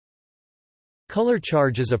Color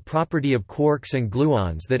charge is a property of quarks and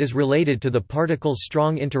gluons that is related to the particles'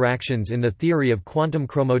 strong interactions in the theory of quantum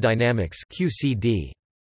chromodynamics (QCD).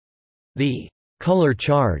 The color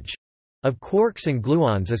charge of quarks and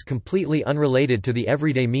gluons is completely unrelated to the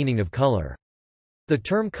everyday meaning of color. The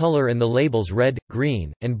term color and the labels red,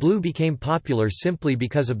 green, and blue became popular simply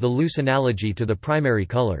because of the loose analogy to the primary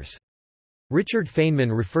colors. Richard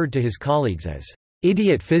Feynman referred to his colleagues as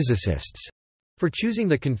idiot physicists for choosing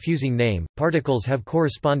the confusing name. Particles have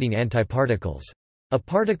corresponding antiparticles. A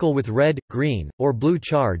particle with red, green, or blue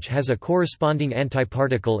charge has a corresponding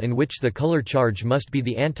antiparticle in which the color charge must be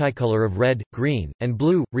the anticolor of red, green, and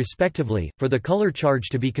blue, respectively, for the color charge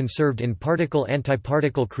to be conserved in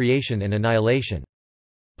particle-antiparticle creation and annihilation.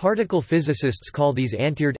 Particle physicists call these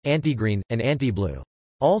antiered, antigreen, and antiblue.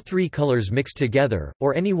 All three colors mixed together,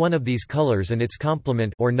 or any one of these colors and its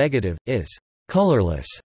complement or negative, is colorless,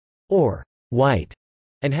 or white,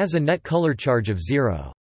 and has a net color charge of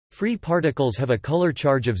 0. Free particles have a color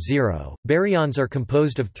charge of 0. Baryons are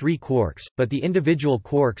composed of 3 quarks, but the individual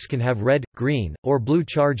quarks can have red, green, or blue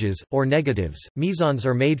charges, or negatives. Mesons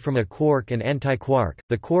are made from a quark and antiquark.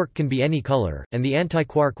 The quark can be any color, and the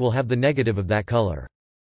antiquark will have the negative of that color.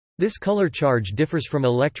 This color charge differs from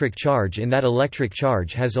electric charge in that electric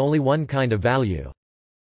charge has only one kind of value.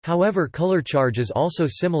 However, color charge is also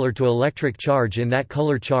similar to electric charge in that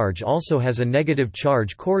color charge also has a negative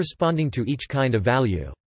charge corresponding to each kind of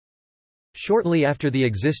value. Shortly after the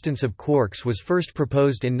existence of quarks was first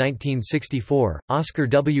proposed in 1964, Oscar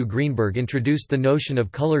W. Greenberg introduced the notion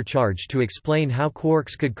of color charge to explain how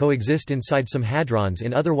quarks could coexist inside some hadrons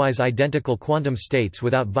in otherwise identical quantum states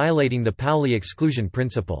without violating the Pauli exclusion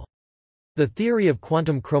principle. The theory of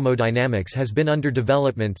quantum chromodynamics has been under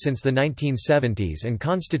development since the 1970s and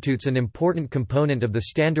constitutes an important component of the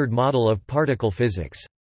Standard Model of particle physics.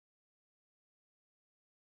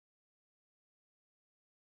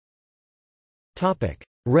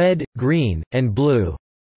 Red, green, and blue.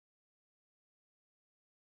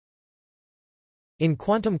 In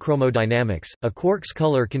quantum chromodynamics, a quark's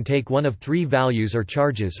color can take one of 3 values or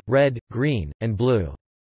charges, red, green, and blue.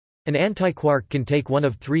 An antiquark can take one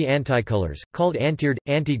of 3 anticolors, called antiered,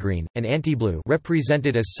 antigreen, and antiblue,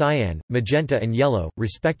 represented as cyan, magenta and yellow,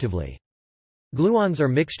 respectively. Gluons are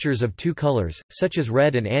mixtures of 2 colors, such as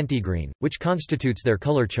red and antigreen, which constitutes their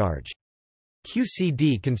color charge.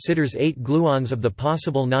 QCD considers 8 gluons of the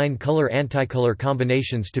possible 9 color-anticolor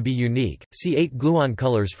combinations to be unique. See 8 gluon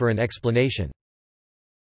colors for an explanation.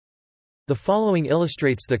 The following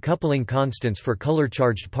illustrates the coupling constants for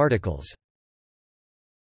color-charged particles.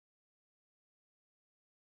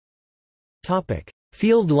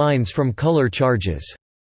 Field lines from color charges.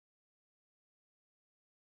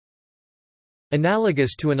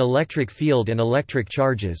 Analogous to an electric field and electric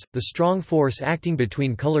charges, the strong force acting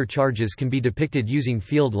between color charges can be depicted using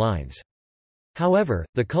field lines. However,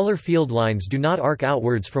 the color field lines do not arc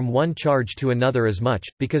outwards from one charge to another as much,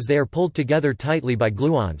 because they are pulled together tightly by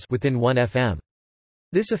gluons within 1 fm.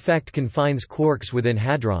 This effect confines quarks within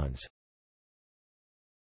hadrons.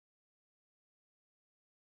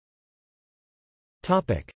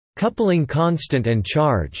 Coupling constant and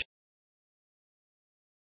charge.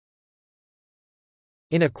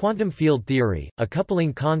 In a quantum field theory, a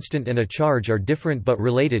coupling constant and a charge are different but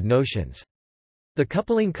related notions. The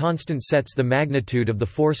coupling constant sets the magnitude of the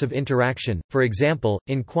force of interaction. For example,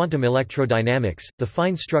 in quantum electrodynamics, the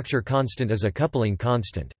fine structure constant is a coupling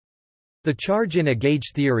constant. The charge in a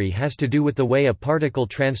gauge theory has to do with the way a particle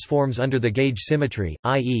transforms under the gauge symmetry,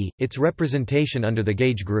 i.e., its representation under the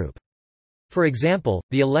gauge group. For example,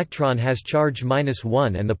 the electron has charge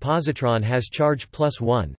 -1 and the positron has charge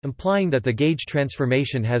 +1, implying that the gauge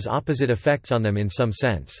transformation has opposite effects on them in some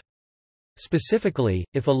sense. Specifically,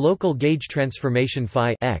 if a local gauge transformation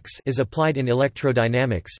phi x is applied in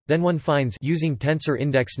electrodynamics, then one finds, using tensor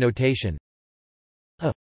index notation,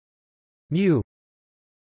 a mu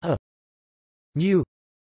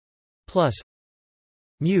plus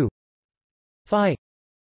mu phi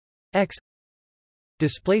x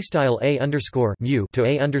display style a underscore mu to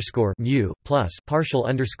a underscore mu plus partial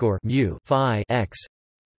underscore mu phi x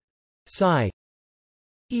psi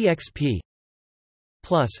exp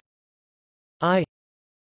plus I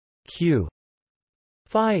q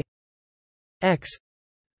phi x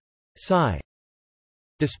psi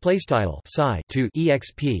display style psi to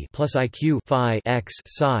exp plus iq phi x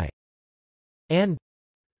psi and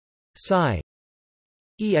psi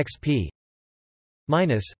exp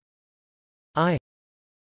minus I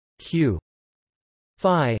q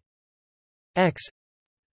phi x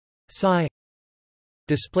psi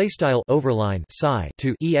display style overline psi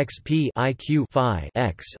to exp iq phi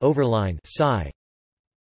x overline psi,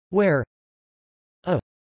 where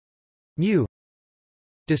mu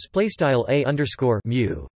display style a underscore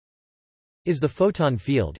mu is the photon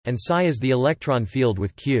field, and psi is the electron field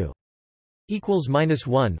with q equals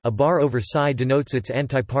 -1. A bar over psi denotes its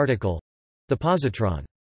antiparticle, the positron.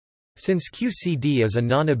 Since QCD is a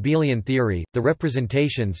non-abelian theory, the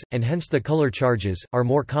representations, and hence the color charges, are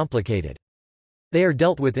more complicated. They are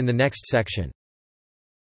dealt with in the next section.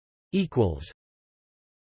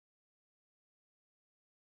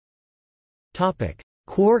 Topic: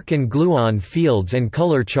 Quark and gluon fields and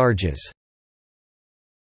color charges.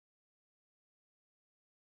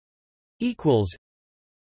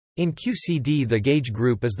 In QCD, the gauge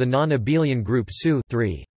group is the non-abelian group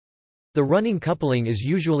SU(3). The running coupling is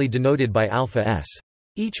usually denoted by alpha S.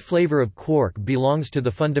 Each flavor of quark belongs to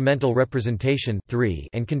the fundamental representation 3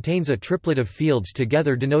 and contains a triplet of fields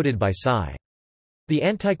together denoted by psi. The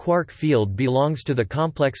antiquark field belongs to the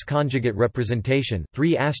complex conjugate representation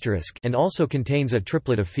 3** and also contains a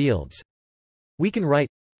triplet of fields. We can write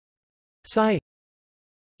psi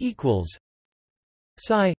equals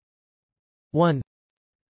psi 1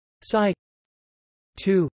 psi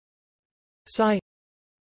 2 psi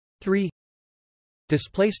 3.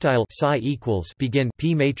 Display style psi equals begin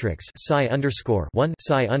p matrix psi underscore 1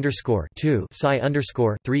 psi underscore 2 psi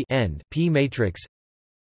underscore 3 end p matrix,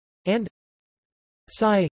 and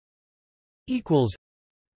psi equals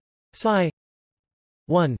psi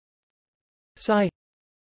 1 psi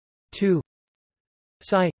 2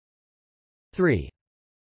 psi 3.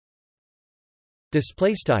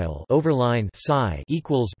 Display style overline psi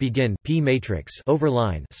equals begin p matrix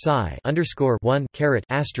overline psi underscore 1 caret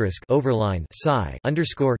asterisk overline psi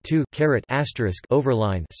underscore 2 caret asterisk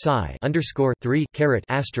overline psi underscore 3 caret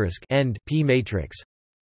asterisk end p matrix.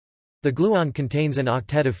 The gluon contains an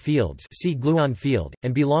octet of fields, see gluon field,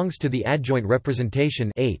 and belongs to the adjoint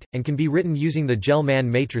representation 8, and can be written using the Gell-Mann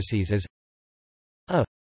matrices as a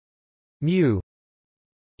mu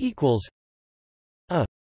equals a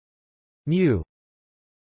mu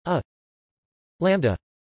a lambda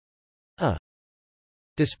a.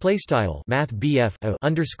 Display style math BF a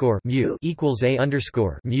underscore mu equals a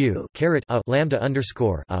underscore mu caret a lambda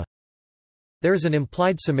underscore a. There is an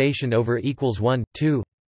implied summation over equals 1, 2,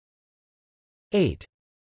 8.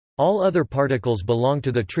 All other particles belong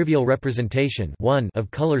to the trivial representation 1 of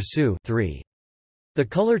color SU(3). The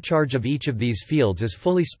color charge of each of these fields is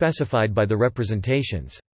fully specified by the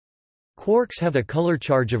representations. Quarks have a color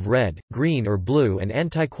charge of red, green or blue, and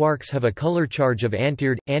antiquarks have a color charge of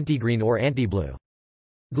antiered, antigreen or antiblue.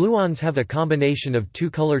 Gluons have a combination of two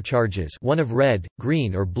color charges, one of red,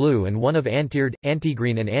 green or blue and one of antiered,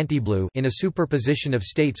 antigreen and antiblue, in a superposition of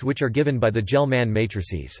states which are given by the Gell-Mann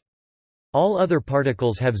matrices. All other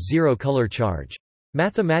particles have zero color charge.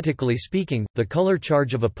 Mathematically speaking, the color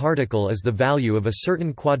charge of a particle is the value of a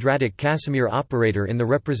certain quadratic Casimir operator in the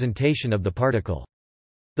representation of the particle.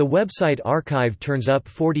 The website archive turns up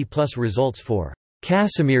 40+ results for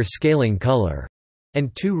Casimir scaling color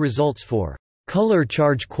and 2 results for color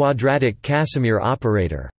charge quadratic Casimir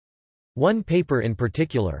operator. One paper in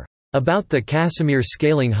particular, about the Casimir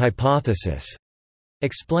scaling hypothesis,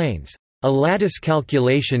 explains, a lattice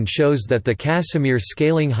calculation shows that the Casimir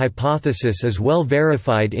scaling hypothesis is well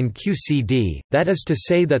verified in QCD, that is to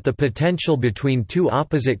say that the potential between two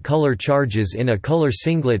opposite color charges in a color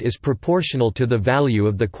singlet is proportional to the value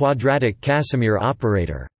of the quadratic Casimir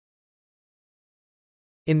operator.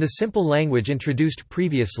 In the simple language introduced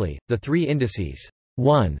previously, the three indices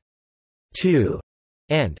 1, 2,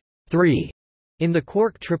 and 3 in the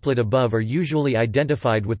quark triplet above are usually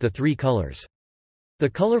identified with the three colors. The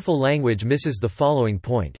colorful language misses the following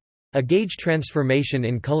point. A gauge transformation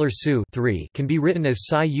in color SU(3) can be written as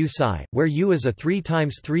psi u psi, where U is a 3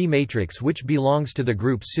 times 3 matrix which belongs to the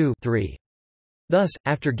group SU(3). Thus,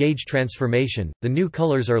 after gauge transformation, the new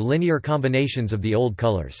colors are linear combinations of the old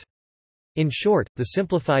colors. In short, the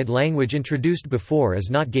simplified language introduced before is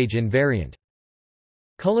not gauge invariant.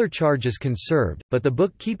 Color charge is conserved, but the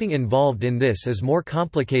bookkeeping involved in this is more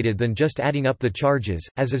complicated than just adding up the charges,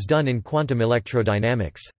 as is done in quantum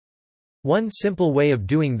electrodynamics. One simple way of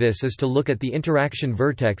doing this is to look at the interaction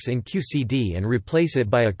vertex in QCD and replace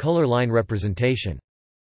it by a color line representation.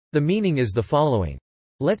 The meaning is the following.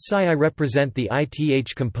 Let psi I represent the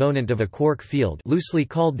ith component of a quark field, loosely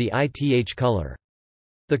called the ith color.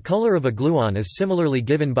 The color of a gluon is similarly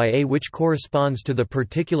given by A, which corresponds to the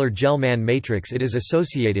particular Gell-Mann matrix it is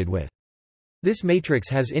associated with. This matrix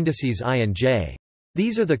has indices I and j.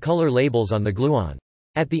 These are the color labels on the gluon.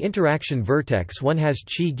 At the interaction vertex one has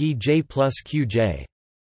chi gi j plus qj.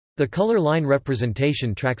 The color line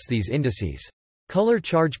representation tracks these indices. Color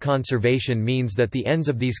charge conservation means that the ends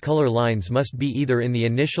of these color lines must be either in the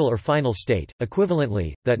initial or final state,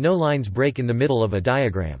 equivalently, that no lines break in the middle of a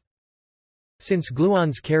diagram. Since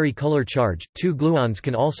gluons carry color charge, two gluons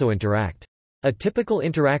can also interact. A typical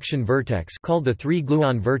interaction vertex called the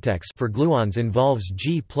 3-gluon vertex for gluons involves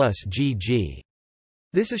G plus GG.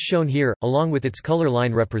 This is shown here, along with its color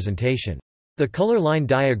line representation. The color line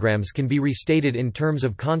diagrams can be restated in terms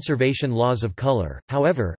of conservation laws of color,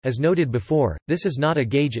 however, as noted before, this is not a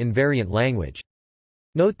gauge-invariant language.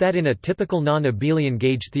 Note that in a typical non-abelian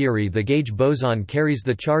gauge theory the gauge boson carries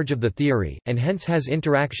the charge of the theory, and hence has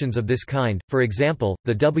interactions of this kind, for example,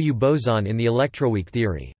 the W boson in the electroweak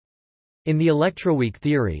theory. In the electroweak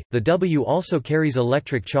theory, the W also carries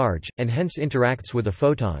electric charge, and hence interacts with a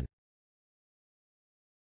photon.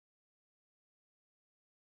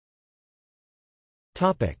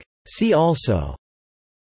 See also: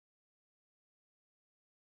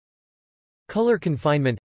 color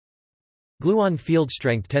confinement, gluon field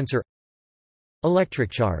strength tensor, electric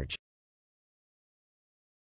charge.